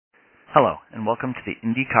Hello, and welcome to the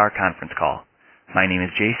IndyCar conference call. My name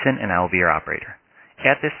is Jason, and I will be your operator.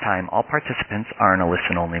 At this time, all participants are in a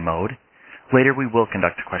listen-only mode. Later, we will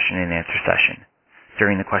conduct a question-and-answer session.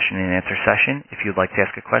 During the question-and-answer session, if you would like to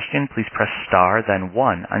ask a question, please press star, then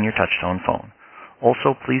 1 on your touch-tone phone.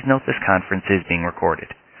 Also, please note this conference is being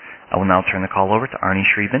recorded. I will now turn the call over to Arnie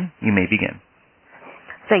Schrieben. You may begin.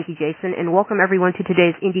 Thank you, Jason, and welcome everyone to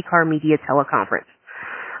today's IndyCar Media Teleconference.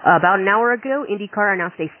 About an hour ago, IndyCar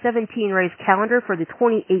announced a 17-race calendar for the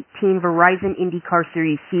 2018 Verizon IndyCar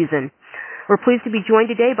Series season. We're pleased to be joined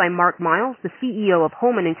today by Mark Miles, the CEO of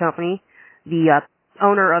Holman & Company, the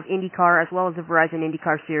owner of IndyCar, as well as the Verizon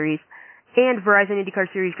IndyCar Series, and Verizon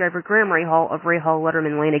IndyCar Series driver Graham Rahal of Rahal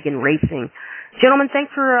Letterman Lanigan Racing. Gentlemen,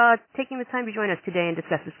 thanks for taking the time to join us today and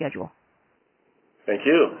discuss the schedule. Thank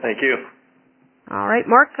you. Thank you. All right,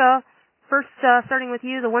 Mark, first, starting with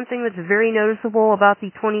you, the one thing that's very noticeable about the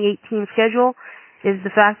 2018 schedule is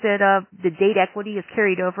the fact that the date equity is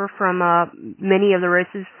carried over from many of the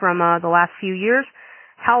races from the last few years.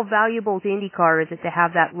 How valuable to IndyCar is it to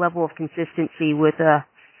have that level of consistency with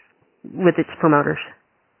its promoters?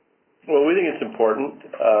 Well, we think it's important.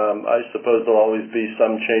 I suppose there'll always be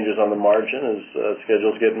some changes on the margin as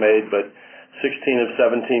schedules get made, but 16 of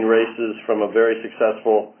 17 races from a very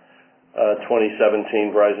successful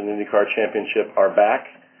 2017 Verizon IndyCar Championship are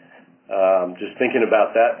back. Just thinking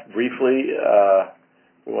about that briefly,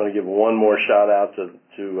 we want to give one more shout out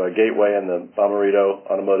to Gateway and the Bomarito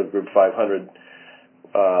Automotive Group 500,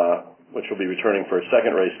 which will be returning for a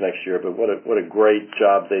second race next year. But what a great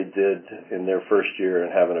job they did in their first year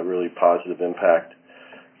and having a really positive impact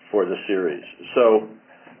for the series. So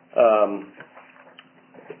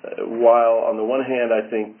while on the one hand I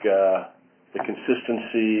think the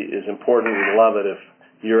consistency is important, we love it if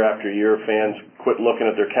year after year fans quit looking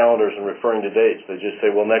at their calendars and referring to dates. They just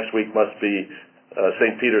say, well, next week must be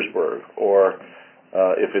St. Petersburg, or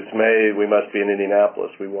if it's May, we must be in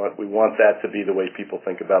Indianapolis. We want that to be the way people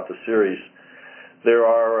think about the series. There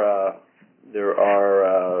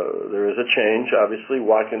is a change. Obviously,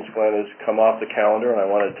 Watkins Glen has come off the calendar, and I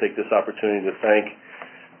want to take this opportunity to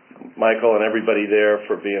thank Michael and everybody there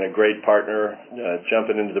for being a great partner,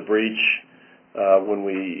 jumping into the breach when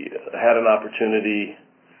we had an opportunity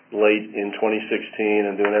late in 2016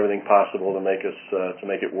 and doing everything possible to make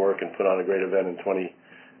it work and put on a great event in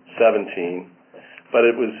 2017. But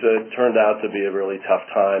it turned out to be a really tough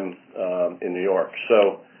time in New York.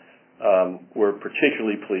 So we're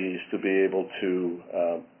particularly pleased to be able to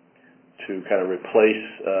kind of replace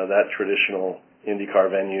that traditional IndyCar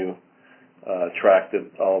venue track that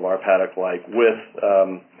all of our paddock like with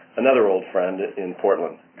another old friend in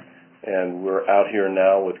Portland. And we're out here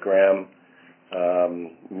now with Graham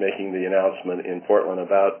making the announcement in Portland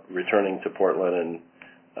about returning to Portland, and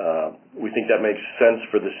we think that makes sense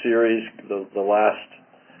for the series. The last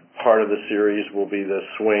part of the series will be the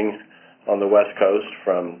swing on the West Coast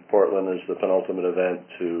from Portland as the penultimate event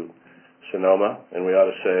to Sonoma, and we ought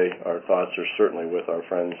to say our thoughts are certainly with our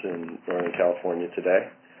friends in Northern California today.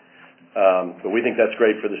 But we think that's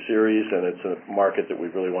great for the series, and it's a market that we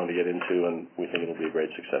really wanted to get into, and we think it'll be a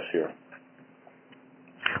great success here.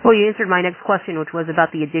 Well, you answered my next question, which was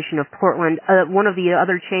about the addition of Portland. One of the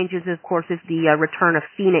other changes, of course, is the return of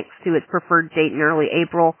Phoenix to its preferred date in early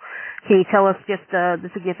April. Can you tell us just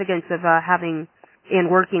the significance of having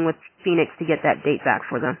and working with Phoenix to get that date back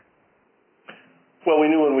for them? Well,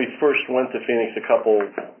 we knew when we first went to Phoenix a couple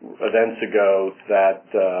events ago that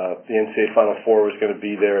the NCAA Final Four was going to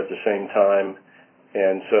be there at the same time,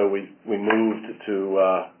 and so we moved to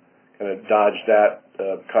kind of dodge that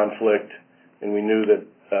conflict, and we knew that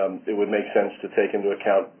it would make sense to take into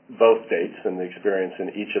account both dates and the experience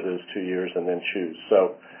in each of those 2 years and then choose.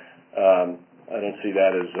 So I don't see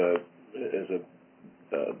that as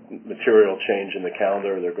a material change in the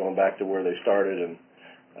calendar. They're going back to where they started, and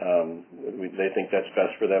they think that's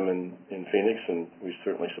best for them in Phoenix, and we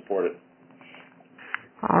certainly support it.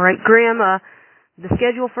 All right, Graham, the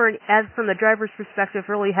schedule as from the driver's perspective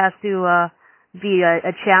really has to be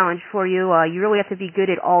a challenge for you. You really have to be good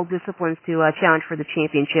at all disciplines to challenge for the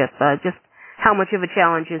championship. Just how much of a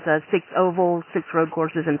challenge is 6 ovals, 6 road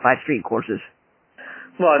courses, and 5 street courses?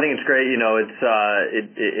 Well, I think it's great.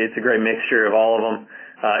 It's a great mixture of all of them,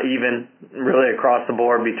 even really across the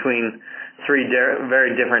board between 3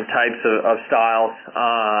 very different types of styles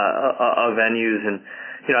of venues. And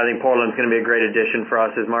I think Portland's going to be a great addition for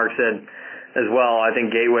us, as Mark said as well. I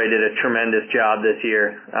think Gateway did a tremendous job this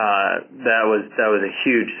year. That was a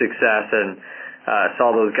huge success, and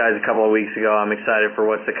saw those guys a couple of weeks ago. I'm excited for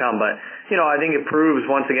what's to come. But I think it proves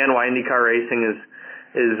once again why IndyCar racing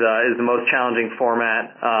is the most challenging format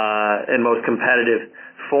and most competitive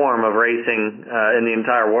form of racing in the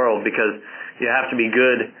entire world, because you have to be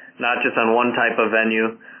good not just on one type of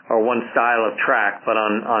venue or one style of track, but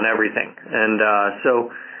on everything. And so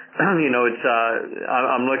it's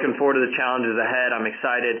I'm looking forward to the challenges ahead. I'm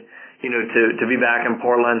excited, to be back in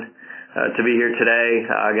Portland, to be here today.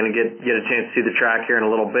 Going to get a chance to see the track here in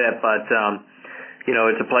a little bit, but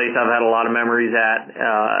it's a place I've had a lot of memories at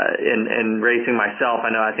in racing myself.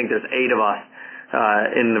 I think there's 8 of us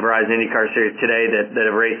in the Verizon IndyCar Series today that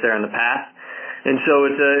have raced there in the past, and so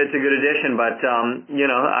it's a good addition. But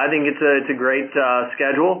I think it's a great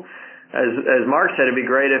schedule. As Mark said, it'd be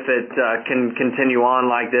great if it can continue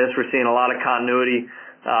on like this. We're seeing a lot of continuity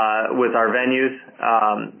with our venues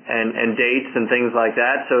and dates and things like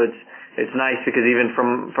that. So it's nice because even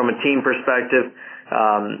from a team perspective,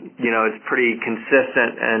 it's pretty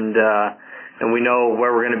consistent, and we know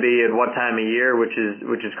where we're going to be at what time of year, which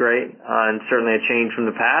is great, and certainly a change from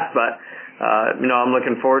the past. But I'm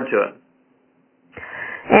looking forward to it.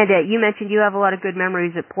 And you mentioned you have a lot of good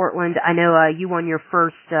memories at Portland. I know you won your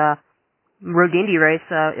first Road Indy race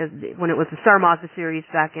when it was the Star Mazda Series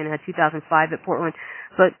back in 2005 at Portland.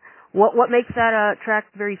 But what makes that track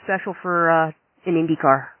very special for an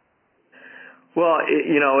IndyCar? Well,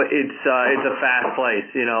 it's a fast place,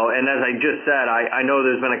 and as I just said, I know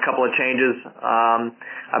there's been a couple of changes.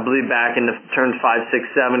 I believe back in the turns 5, 6,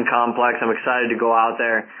 7 complex. I'm excited to go out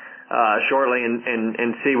there shortly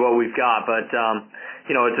and see what we've got. But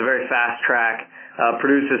it's a very fast track.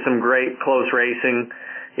 Produces some great close racing.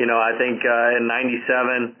 I think in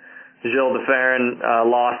 '97, Gilles de Ferran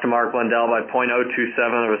lost to Mark Blundell by .027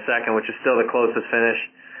 of a second, which is still the closest finish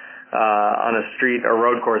on a street or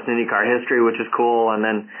road course in IndyCar history, which is cool. And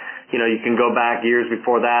then, you can go back years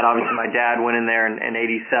before that. Obviously, my dad went in there in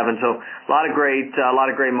 '87. So a lot of great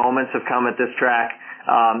moments have come at this track.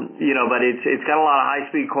 But it's got a lot of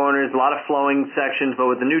high-speed corners, a lot of flowing sections. But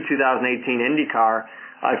with the new 2018 IndyCar,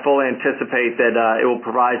 I fully anticipate that it will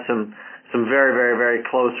provide some very, very, very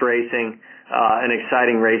close racing and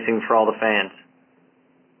exciting racing for all the fans.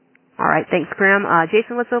 All right, thanks, Graham.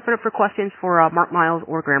 Jason, let's open up for questions for Mark Miles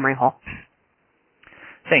or Graham Rahal.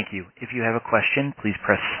 Thank you. If you have a question, please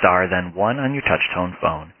press star then 1 on your touch-tone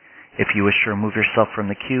phone. If you wish to remove yourself from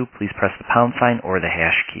the queue, please press the pound sign or the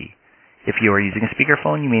hash key. If you are using a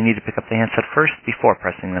speakerphone, you may need to pick up the handset first before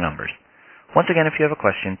pressing the numbers. Once again, if you have a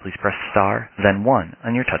question, please press star then 1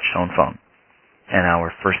 on your touch-tone phone. And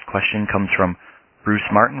our first question comes from Bruce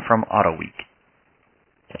Martin from AutoWeek.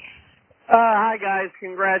 Hi, guys.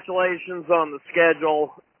 Congratulations on the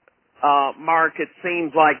schedule. Mark, it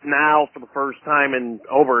seems like now, for the first time in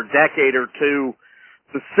over a decade or two,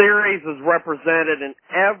 the series is represented in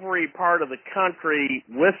every part of the country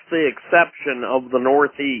with the exception of the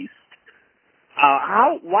Northeast.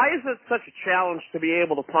 Why is it such a challenge to be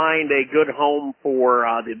able to find a good home for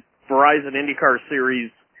the Verizon IndyCar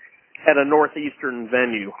Series at a Northeastern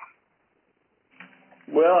venue?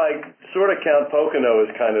 Well, I sort of count Pocono as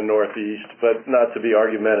kind of Northeast, but not to be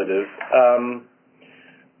argumentative.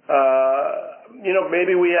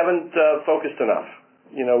 Maybe we haven't focused enough.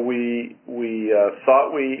 We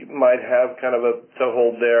thought we might have kind of a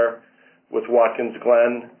toehold there with Watkins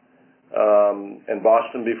Glen and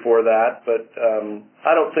Boston before that, but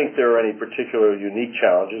I don't think there are any particular unique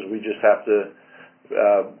challenges. We just have to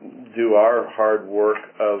do our hard work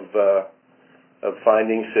of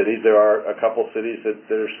finding cities. There are a couple cities that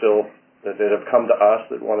have come to us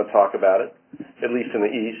that want to talk about it, at least in the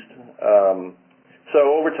East. So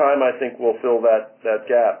over time, I think we'll fill that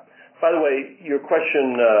gap. By the way, your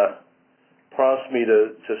question prompts me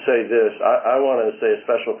to say this. I want to say a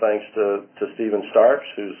special thanks to Steven Starks,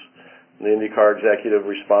 who's the IndyCar executive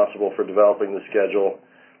responsible for developing the schedule,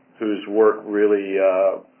 whose work really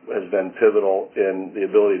has been pivotal in the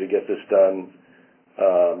ability to get this done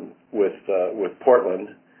with Portland,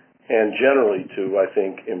 and generally to, I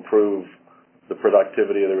think, improve the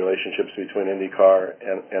productivity of the relationships between IndyCar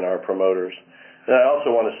and our promoters. And I also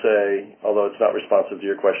want to say, although it's not responsive to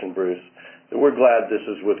your question, Bruce, that we're glad this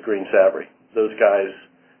is with Green Sabri. Those guys,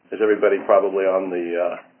 as everybody probably on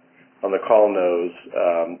the call knows,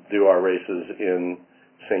 do our races in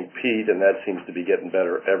St. Pete, and that seems to be getting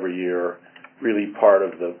better every year. Really part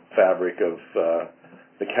of the fabric of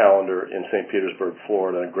the calendar in St. Petersburg,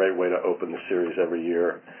 Florida, and a great way to open the series every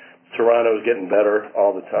year. Toronto's getting better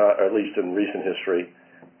all the time, or at least in recent history,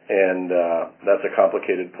 and that's a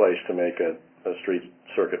complicated place to make a street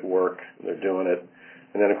circuit work. They're doing it.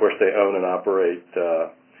 And then, of course, they own and operate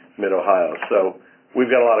Mid-Ohio. So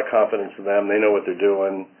we've got a lot of confidence in them. They know what they're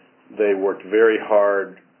doing. They worked very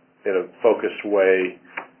hard in a focused way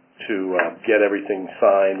get everything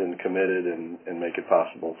signed and committed and make it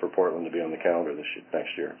possible for Portland to be on the calendar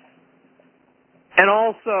next year. And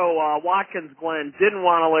also, Watkins Glen didn't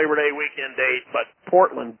want a Labor Day weekend date, but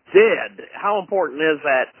Portland did. How important is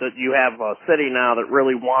that you have a city now that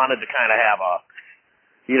really wanted to kind of have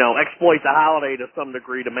exploit the holiday to some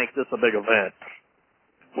degree to make this a big event?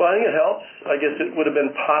 Well, I think it helps. I guess it would have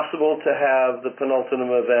been possible to have the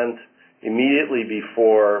penultimate event immediately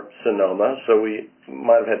before Sonoma, so we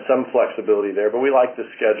might have had some flexibility there, but we liked the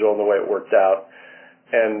schedule and the way it worked out.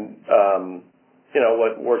 And,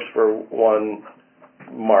 what works for one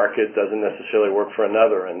market doesn't necessarily work for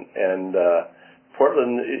another. And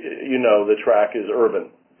Portland, the track is urban.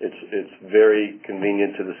 It's very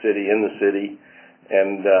convenient to the city, in the city,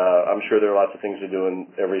 and I'm sure there are lots of things to do in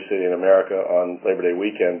every city in America on Labor Day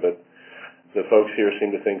weekend, but the folks here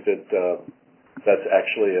seem to think that that's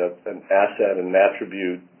actually an asset and an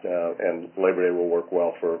attribute, and Labor Day will work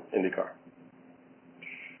well for IndyCar.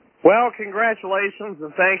 Well, congratulations,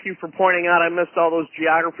 and thank you for pointing out I missed all those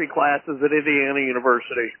geography classes at Indiana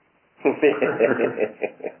University.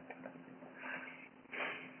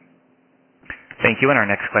 Thank you, and our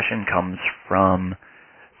next question comes from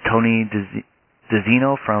Tony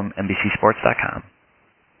DeZino from NBCSports.com.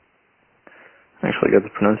 Actually got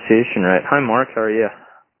the pronunciation right. Hi, Mark. How are you?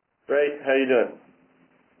 Great. How you doing?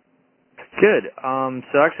 Good.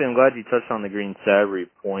 So actually, I'm glad you touched on the Green Savoree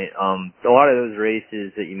point. A lot of those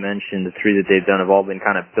races that you mentioned, the three that they've done, have all been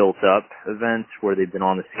kind of built-up events where they've been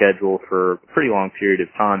on the schedule for a pretty long period of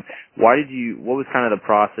time. What was kind of the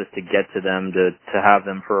process to get to them, to have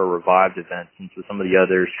them for a revived event? Since with some of the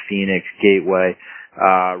others, Phoenix, Gateway,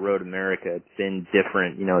 Road America, it's been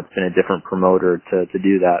different. It's been a different promoter to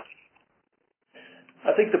do that.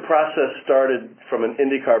 I think the process started from an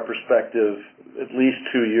IndyCar perspective at least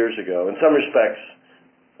 2 years ago. In some respects,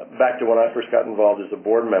 back to when I first got involved as a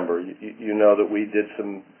board member, you know that we had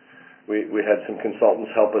some consultants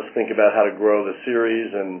help us think about how to grow the series,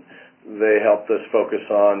 and they helped us focus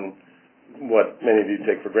on what many of you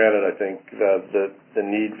take for granted, I think, the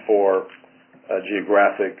need for a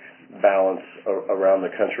geographic balance around the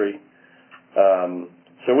country.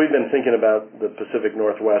 So we've been thinking about the Pacific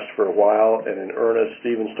Northwest for a while, and in earnest,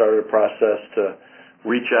 Stephen started a process to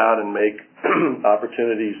reach out and make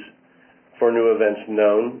opportunities for new events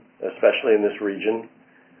known, especially in this region.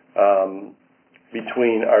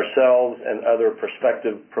 Between ourselves and other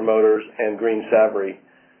prospective promoters and Green Savoree,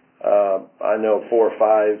 I know 4 or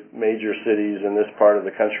 5 major cities in this part of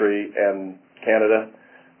the country and Canada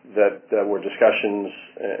that where discussions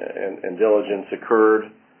and diligence occurred.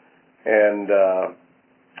 And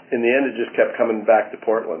in the end, it just kept coming back to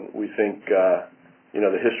Portland. We think,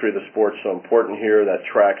 the history of the sport's so important here, that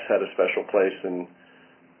track's had a special place in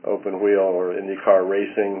open wheel or IndyCar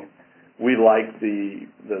racing. We like the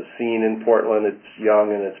scene in Portland. It's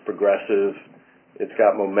young and it's progressive. It's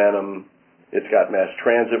got momentum. It's got mass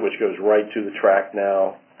transit, which goes right to the track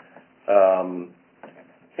now.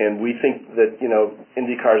 And we think that,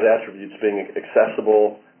 IndyCar's attributes, being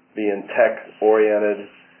accessible, being tech-oriented,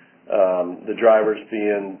 the drivers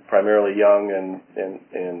being primarily young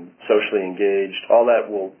and socially engaged, all that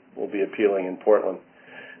will be appealing in Portland.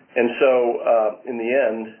 And so, in the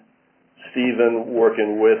end, Stephen,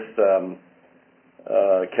 working with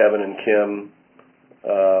Kevin and Kim,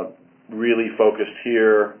 really focused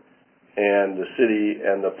here, and the city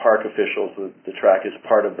and the park officials, the track is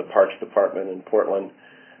part of the Parks Department in Portland,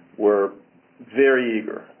 were very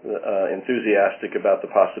eager, enthusiastic about the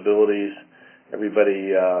possibilities.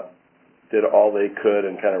 Everybody did all they could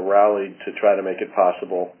and kind of rallied to try to make it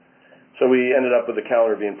possible. So we ended up with the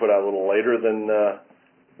calendar being put out a little later than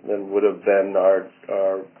would have been our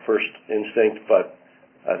first instinct, but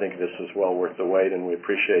I think this is well worth the wait, and we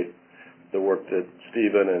appreciate the work that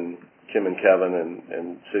Stephen and Kim and Kevin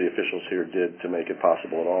and city officials here did to make it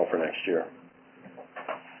possible at all for next year.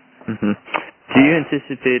 Mm-hmm. Do you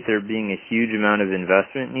anticipate there being a huge amount of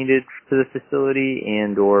investment needed for the facility,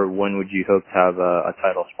 and/or when would you hope to have a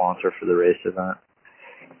title sponsor for the race event?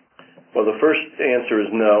 Well, the first answer is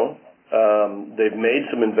no. They've made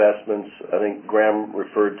some investments. I think Graham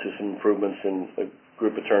referred to some improvements in a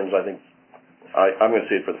group of terms. I think I'm going to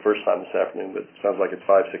see it for the first time this afternoon, but it sounds like it's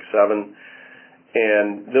 5, 6, 7.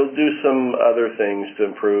 And they'll do some other things to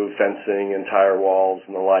improve fencing and tire walls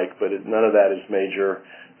and the like, but none of that is major.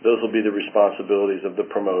 Those will be the responsibilities of the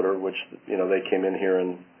promoter, which, they came in here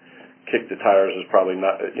and kicked the tires is probably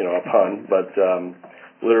not, a pun, but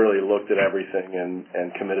literally looked at everything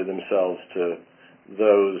and committed themselves to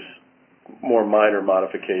those more minor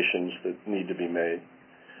modifications that need to be made.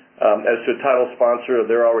 As to a title sponsor,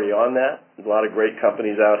 they're already on that. There's a lot of great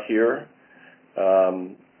companies out here.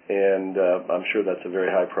 and I'm sure that's a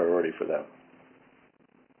very high priority for them.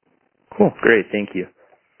 Cool. Great. Thank you.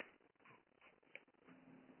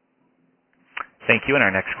 Thank you. And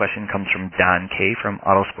our next question comes from Don Kay from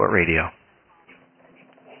Autosport Radio.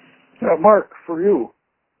 Mark, for you,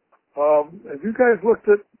 have you guys looked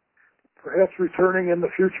at perhaps returning in the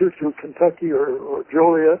future to Kentucky or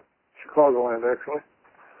Joliet, Chicagoland actually,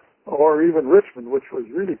 or even Richmond, which was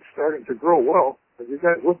really starting to grow well? Have you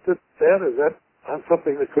guys looked at that? Is that on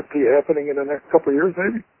something that could be happening in the next couple of years,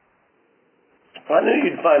 maybe? Well, I knew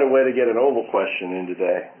you'd find a way to get an oval question in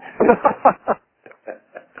today.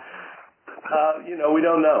 We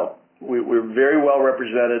don't know. We're very well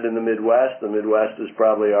represented in the Midwest. The Midwest is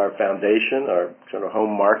probably our foundation, our sort of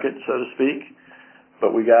home market, so to speak.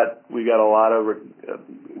 But we got a lot of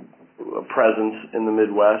presence in the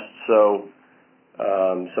Midwest. So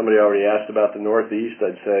somebody already asked about the Northeast.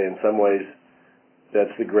 I'd say in some ways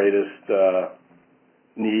that's the greatest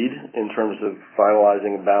need in terms of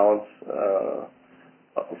finalizing a balance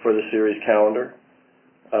for the series calendar.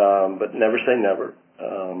 But never say never.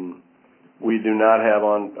 We do not have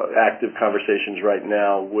on active conversations right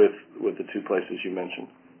now with the two places you mentioned.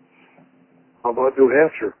 How about New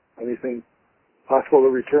Hampshire? Anything possible to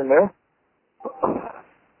return there?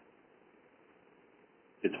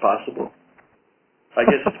 It's possible. I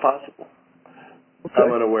guess it's possible. Okay.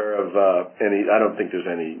 I'm unaware of any. I don't think there's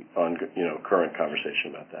any current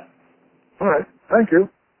conversation about that. All right. Thank you.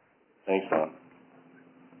 Thanks, Don.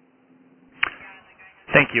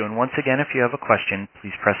 Thank you. And once again, if you have a question,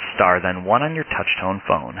 please press star then 1 on your touch-tone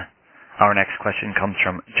phone. Our next question comes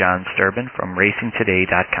from John Sturbin from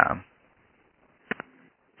RacingToday.com.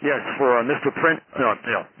 Yes, for Mr.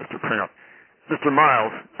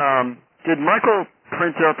 Miles. Did Michael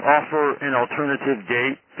Printup offer an alternative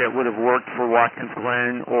date that would have worked for Watkins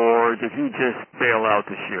Glen, or did he just bail out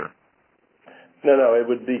this year? No. It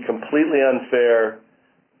would be completely unfair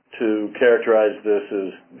to characterize this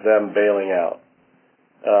as them bailing out.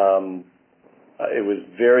 It was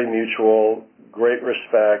very mutual, great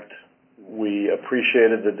respect. We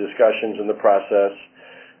appreciated the discussions in the process.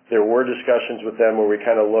 There were discussions with them where we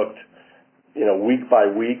kind of looked, week by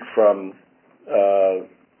week from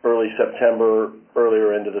early September,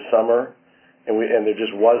 earlier into the summer, and there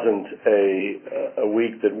just wasn't a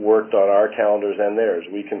week that worked on our calendars and theirs.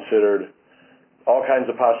 We considered all kinds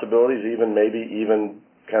of possibilities, maybe even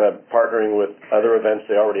kind of partnering with other events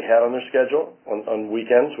they already had on their schedule on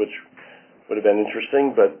weekends, which would have been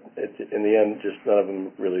interesting, but in the end, just none of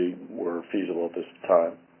them really were feasible at this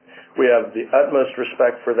time. We have the utmost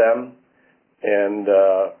respect for them, and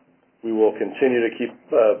we will continue to keep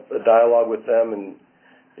a dialogue with them, and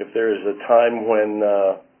if there is a time when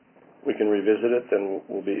we can revisit it, then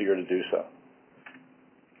we'll be eager to do so.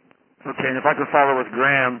 Okay, and if I could follow with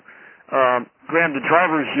Graham, Graham, the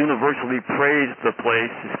drivers universally praised the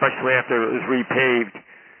place, especially after it was repaved,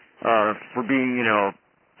 for being,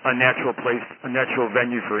 a natural place, a natural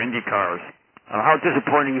venue for Indy cars. How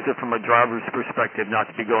disappointing is it from a driver's perspective not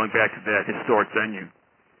to be going back to that historic venue?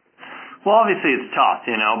 Well, obviously it's tough,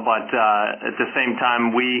 but at the same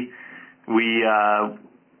time, we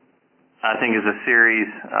I think as a series,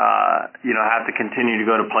 have to continue to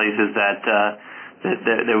go to places that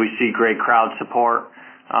we see great crowd support.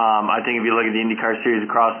 I think if you look at the IndyCar series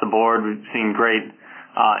across the board, we've seen great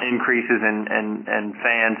increases in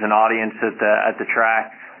fans and audience at the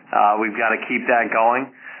track. We've got to keep that going.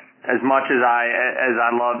 As much as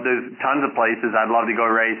I love, there's tons of places I'd love to go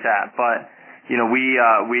race at, but we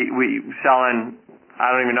selling,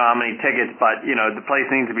 I don't even know how many tickets, but the place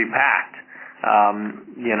needs to be packed. And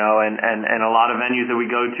a lot of venues that we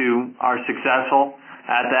go to are successful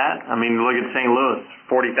at that. I mean, look at St. Louis,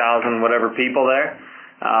 40,000 whatever people there.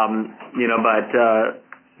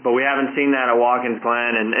 But we haven't seen that at Watkins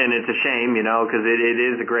Glen, and it's a shame, because it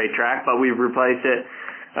is a great track, but we've replaced it,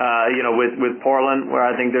 with Portland, where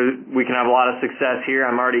I think we can have a lot of success here.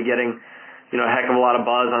 I'm already getting, a heck of a lot of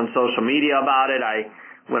buzz on social media about it.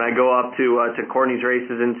 When I go up to Courtney's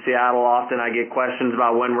races in Seattle, often I get questions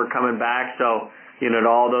about when we're coming back. So, to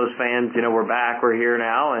all those fans, we're back, we're here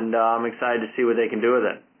now, and I'm excited to see what they can do with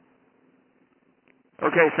it.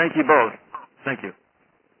 Okay, thank you both. Thank you.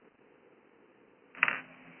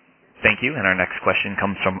 Thank you. And our next question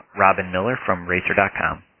comes from Robin Miller from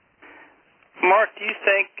Racer.com. Mark, do you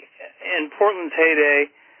think in Portland's heyday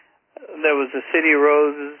there was the City of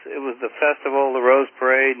Roses, it was the festival, the Rose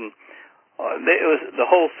Parade, and the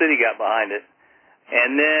whole city got behind it.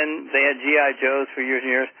 And then they had G.I. Joes for years and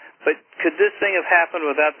years. But could this thing have happened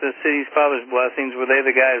without the city's father's blessings? Were they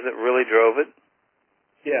the guys that really drove it?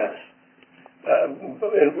 Yes.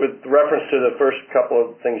 With reference to the first couple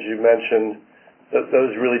of things you mentioned,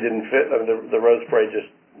 those really didn't fit. I mean, the Rose Parade just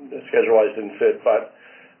schedule-wise didn't fit, but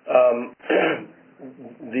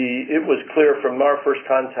it was clear from our first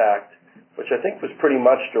contact, which I think was pretty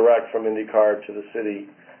much direct from IndyCar to the city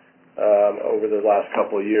over the last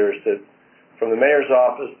couple of years, that from the mayor's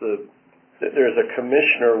office, there's a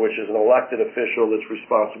commissioner, which is an elected official that's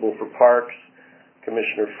responsible for parks,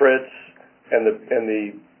 Commissioner Fritz, and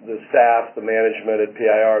the staff, the management at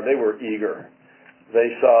PIR. They were eager.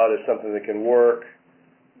 They saw it as something that can work.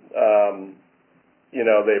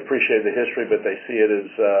 They appreciate the history, but they see it as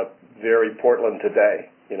very Portland today.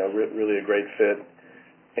 Really a great fit.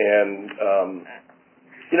 And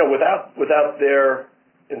without their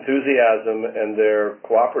enthusiasm and their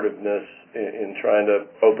cooperativeness in trying to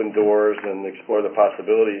open doors and explore the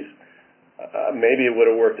possibilities, maybe it would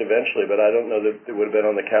have worked eventually, but I don't know that it would have been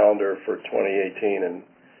on the calendar for 2018, and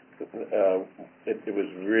it was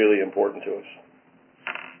really important to us.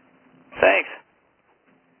 Thanks.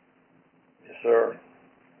 Yes, sir.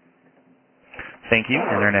 Thank you.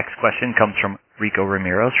 And our next question comes from Rico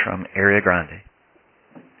Ramirez from Area Grande.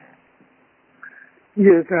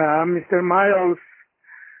 Yes, Mr. Miles,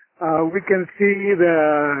 we can see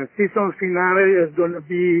the season finale is going to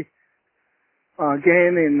be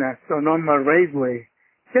again in Sonoma Raceway.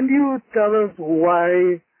 Can you tell us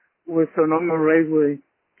why was Sonoma Raceway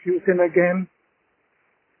chosen again?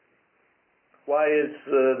 Why is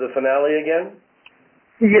the finale again?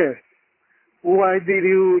 Yes. Why did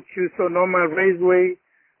you choose Sonoma Raceway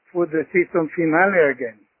for the season finale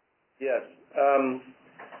again? Yes.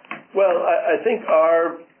 Well, I think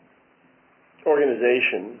our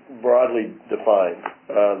organization, broadly defined,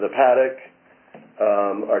 the paddock,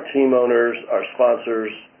 our team owners, our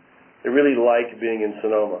sponsors, they really like being in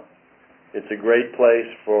Sonoma. It's a great place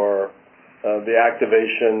for the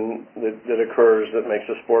activation that occurs that makes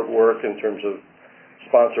the sport work in terms of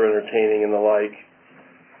sponsor entertaining and the like.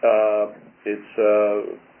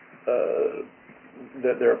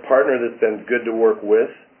 That they're a partner that's been good to work with,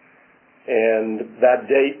 and that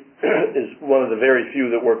date is one of the very few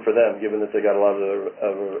that work for them, given that they got a lot of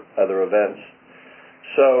other events.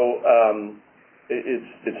 So it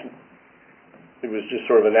was just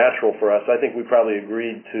sort of a natural for us. I think we probably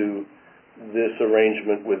agreed to this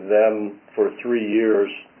arrangement with them for 3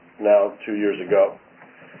 years now, 2 years ago.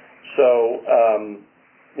 So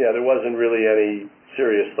there wasn't really any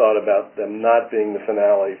serious thought about them not being the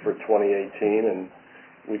finale for 2018, and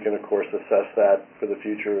we can of course assess that for the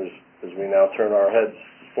future as we now turn our heads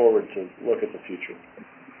forward to look at the future.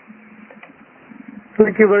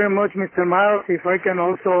 Thank you very much, Mr. Miles. If I can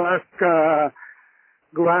also ask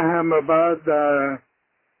Graham about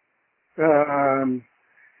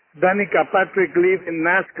Danica Patrick leave in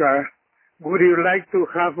NASCAR. Would you like to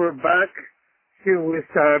have her back? She was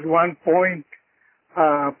at one point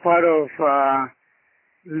part of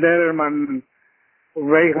Letterman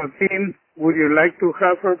Rahal team. Would you like to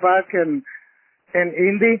have her back in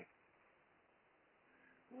Indy?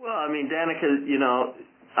 Well, I mean, Danica,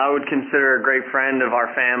 I would consider a great friend of our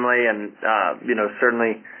family, and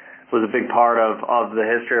certainly was a big part of the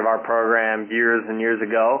history of our program years and years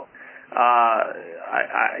ago.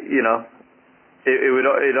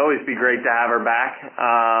 It'd always be great to have her back,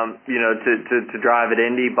 to drive at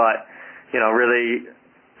Indy, but really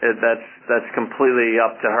that's completely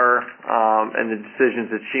up to her and the decisions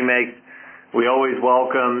that she makes. We always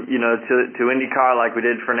welcome to IndyCar, like we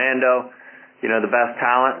did Fernando, the best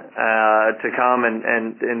talent to come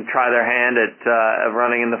and try their hand at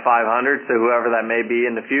running in the 500. So whoever that may be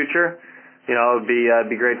in the future, it'd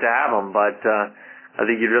be great to have them. But I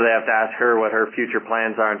think you'd really have to ask her what her future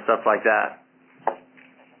plans are and stuff like that.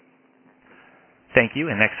 Thank you.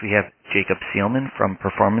 And next we have Jacob Seelman from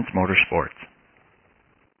Performance Motorsports.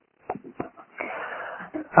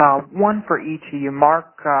 One for each of you.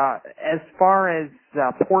 Mark, as far as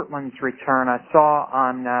Portland's return, I saw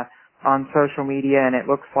on social media, and it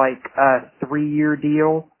looks like a 3-year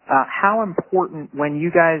deal. How important, when you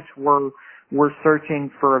guys were searching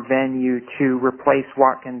for a venue to replace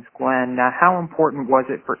Watkins Glen, how important was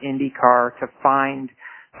it for IndyCar to find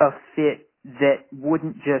a fit that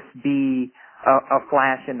wouldn't just be a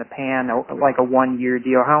flash in the pan, like a 1-year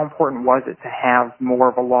deal? How important was it to have more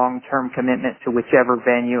of a long-term commitment to whichever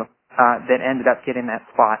venue that ended up getting that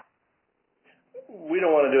spot? We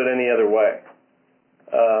don't want to do it any other way.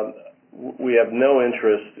 We have no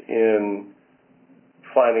interest in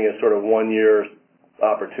finding a sort of 1-year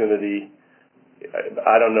opportunity.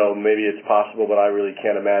 I don't know, maybe it's possible, but I really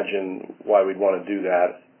can't imagine why we'd want to do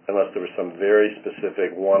that unless there was some very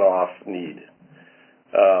specific one-off need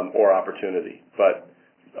or opportunity. But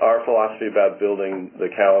our philosophy about building the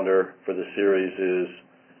calendar for the series is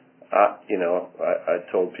I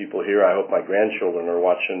told people here, I hope my grandchildren are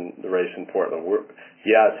watching the race in Portland.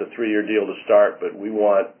 It's a 3-year deal to start, but we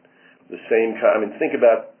want the same kind. I mean, think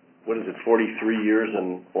about, 43 years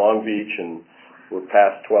in Long Beach, and we're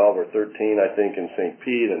past 12 or 13, I think, in St.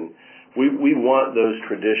 Pete, and we want those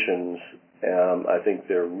traditions. I think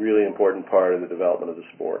they're a really important part of the development of the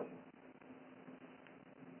sport.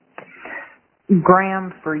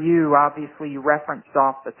 Graham, for you, obviously you referenced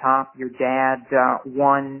off the top your dad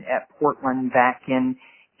won at Portland back in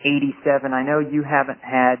 '87. I know you haven't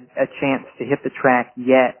had a chance to hit the track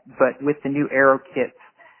yet, but with the new aero kits,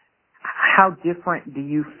 how different do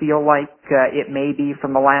you feel like it may be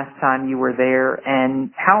from the last time you were there,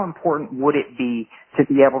 and how important would it be to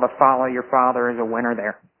be able to follow your father as a winner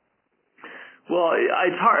there? Well,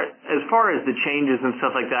 it's hard. As far as the changes and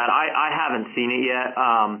stuff like that, I haven't seen it yet.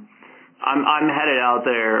 I'm headed out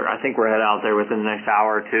there. I think we're headed out there within the next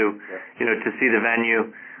hour or two, to see the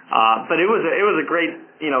venue. But it was a great,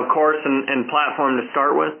 course and platform to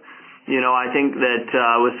start with. I think that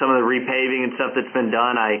with some of the repaving and stuff that's been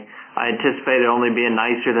done, I anticipate it only being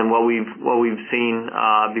nicer than what we've seen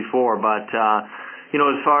before. But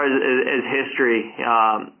as far as history,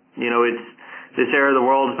 it's this era of the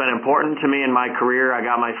world has been important to me in my career. I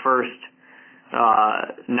got my first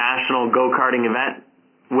national go-karting event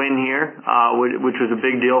win here, which was a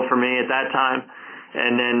big deal for me at that time,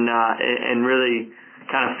 and then and really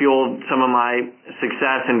kind of fueled some of my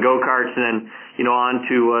success in go-karts, and then on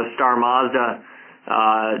to Star Mazda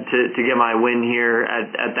to get my win here at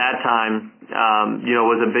that time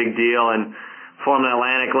was a big deal, and Formula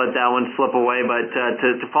Atlantic let that one slip away, but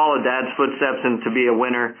to follow Dad's footsteps and to be a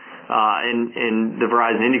winner in the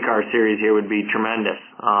Verizon IndyCar Series here would be tremendous.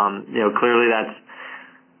 Clearly that's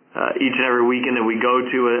each and every weekend that we go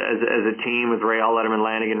to as a team with Ray All Letterman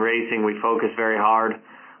Lanigan Racing, we focus very hard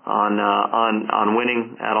on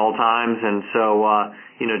winning at all times, and so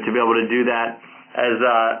to be able to do that as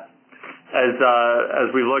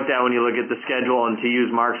we looked at when you look at the schedule, and to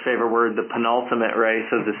use Mark's favorite word, the penultimate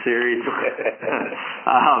race of the series,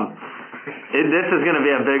 this is going to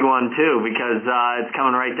be a big one too, because it's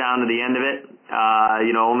coming right down to the end of it.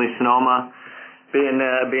 Only Sonoma being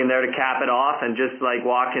there to cap it off, and just like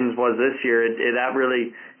Watkins was this year, that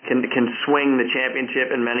really can swing the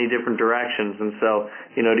championship in many different directions. And so,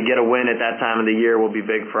 to get a win at that time of the year will be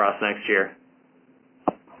big for us next year.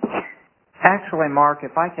 Actually, Mark,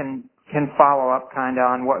 if I can follow up kind of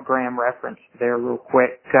on what Graham referenced there real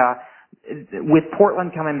quick, with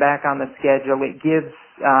Portland coming back on the schedule, it gives,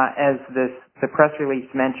 as the press release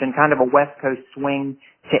mentioned, kind of a West Coast swing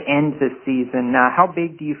to end the season. How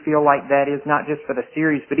big do you feel like that is, not just for the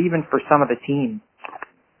series, but even for some of the teams?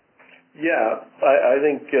 Yeah, I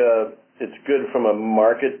think it's good from a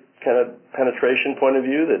market kind of penetration point of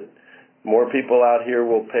view, that more people out here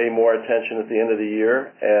will pay more attention at the end of the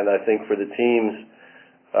year, and I think for the teams,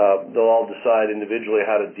 they'll all decide individually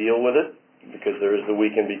how to deal with it, because there is the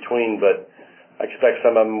week in between, but I expect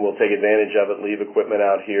some of them will take advantage of it, leave equipment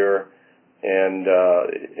out here, and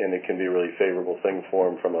it can be a really favorable thing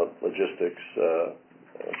for them from a logistics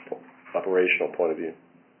operational point of view.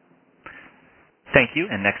 Thank you.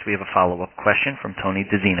 And next we have a follow-up question from Tony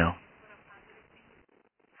DeZino.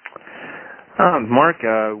 Mark,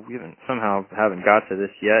 we haven't got to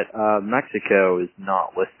this yet. Mexico is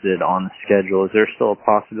not listed on the schedule. Is there still a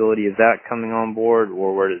possibility of that coming on board,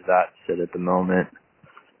 or where does that sit at the moment?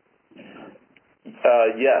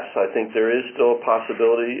 Yes, I think there is still a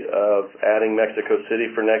possibility of adding Mexico City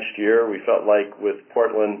for next year. We felt like with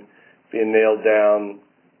Portland being nailed down,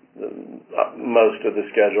 most of the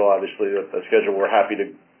schedule, obviously the schedule we're happy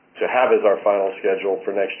to have as our final schedule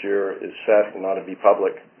for next year is set and ought to be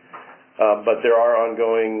public. But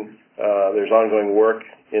there's ongoing work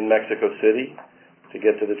in Mexico City to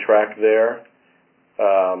get to the track there.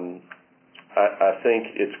 I think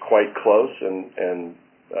it's quite close, and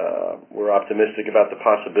we're optimistic about the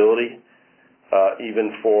possibility,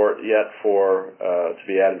 even to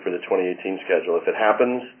be added for the 2018 schedule. If it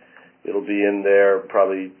happens, it'll be in there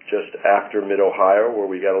probably just after Mid-Ohio, where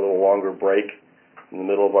we got a little longer break in the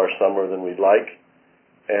middle of our summer than we'd like.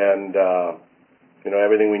 And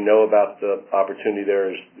everything we know about the opportunity there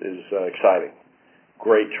is exciting.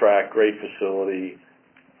 Great track, great facility,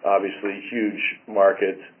 obviously huge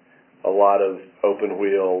market, a lot of open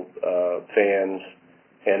wheel fans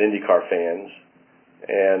and IndyCar fans,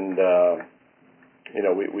 and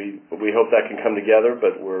we hope that can come together,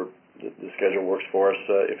 but the schedule works for us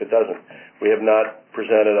if it doesn't. We have not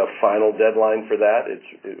presented a final deadline for that. It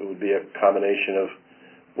would be a combination of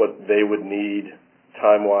what they would need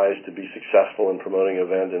time-wise to be successful in promoting an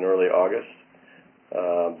event in early August.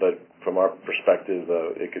 But from our perspective,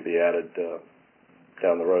 it could be added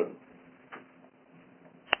down the road.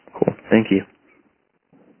 Cool. Thank you.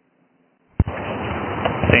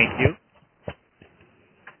 Thank you.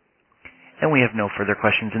 And we have no further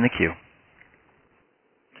questions in the queue.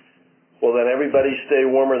 Well, then everybody stay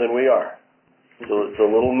warmer than we are. So it's a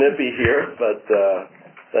little nippy here, but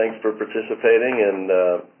thanks for participating, and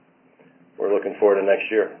we're looking forward to next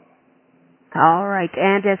year. All right.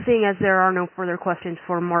 And seeing as there are no further questions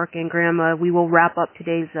for Mark and Graham, we will wrap up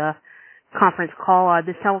today's conference call.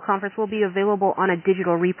 This teleconference will be available on a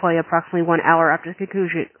digital replay approximately 1 hour after the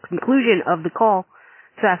conclusion of the call.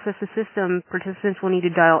 To access the system, participants will need to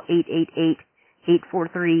dial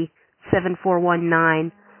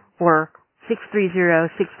 888-843-7419 or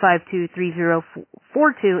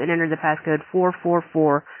 630-652-3042 and enter the passcode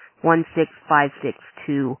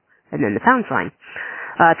 444-16562 and then the pound sign.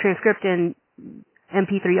 Transcript and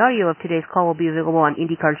MP3 audio of today's call will be available on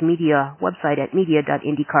IndyCar's media website at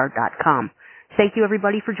media.indycar.com. Thank you,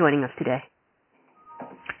 everybody, for joining us today.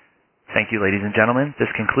 Thank you, ladies and gentlemen.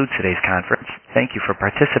 This concludes today's conference. Thank you for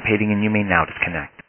participating, and you may now disconnect.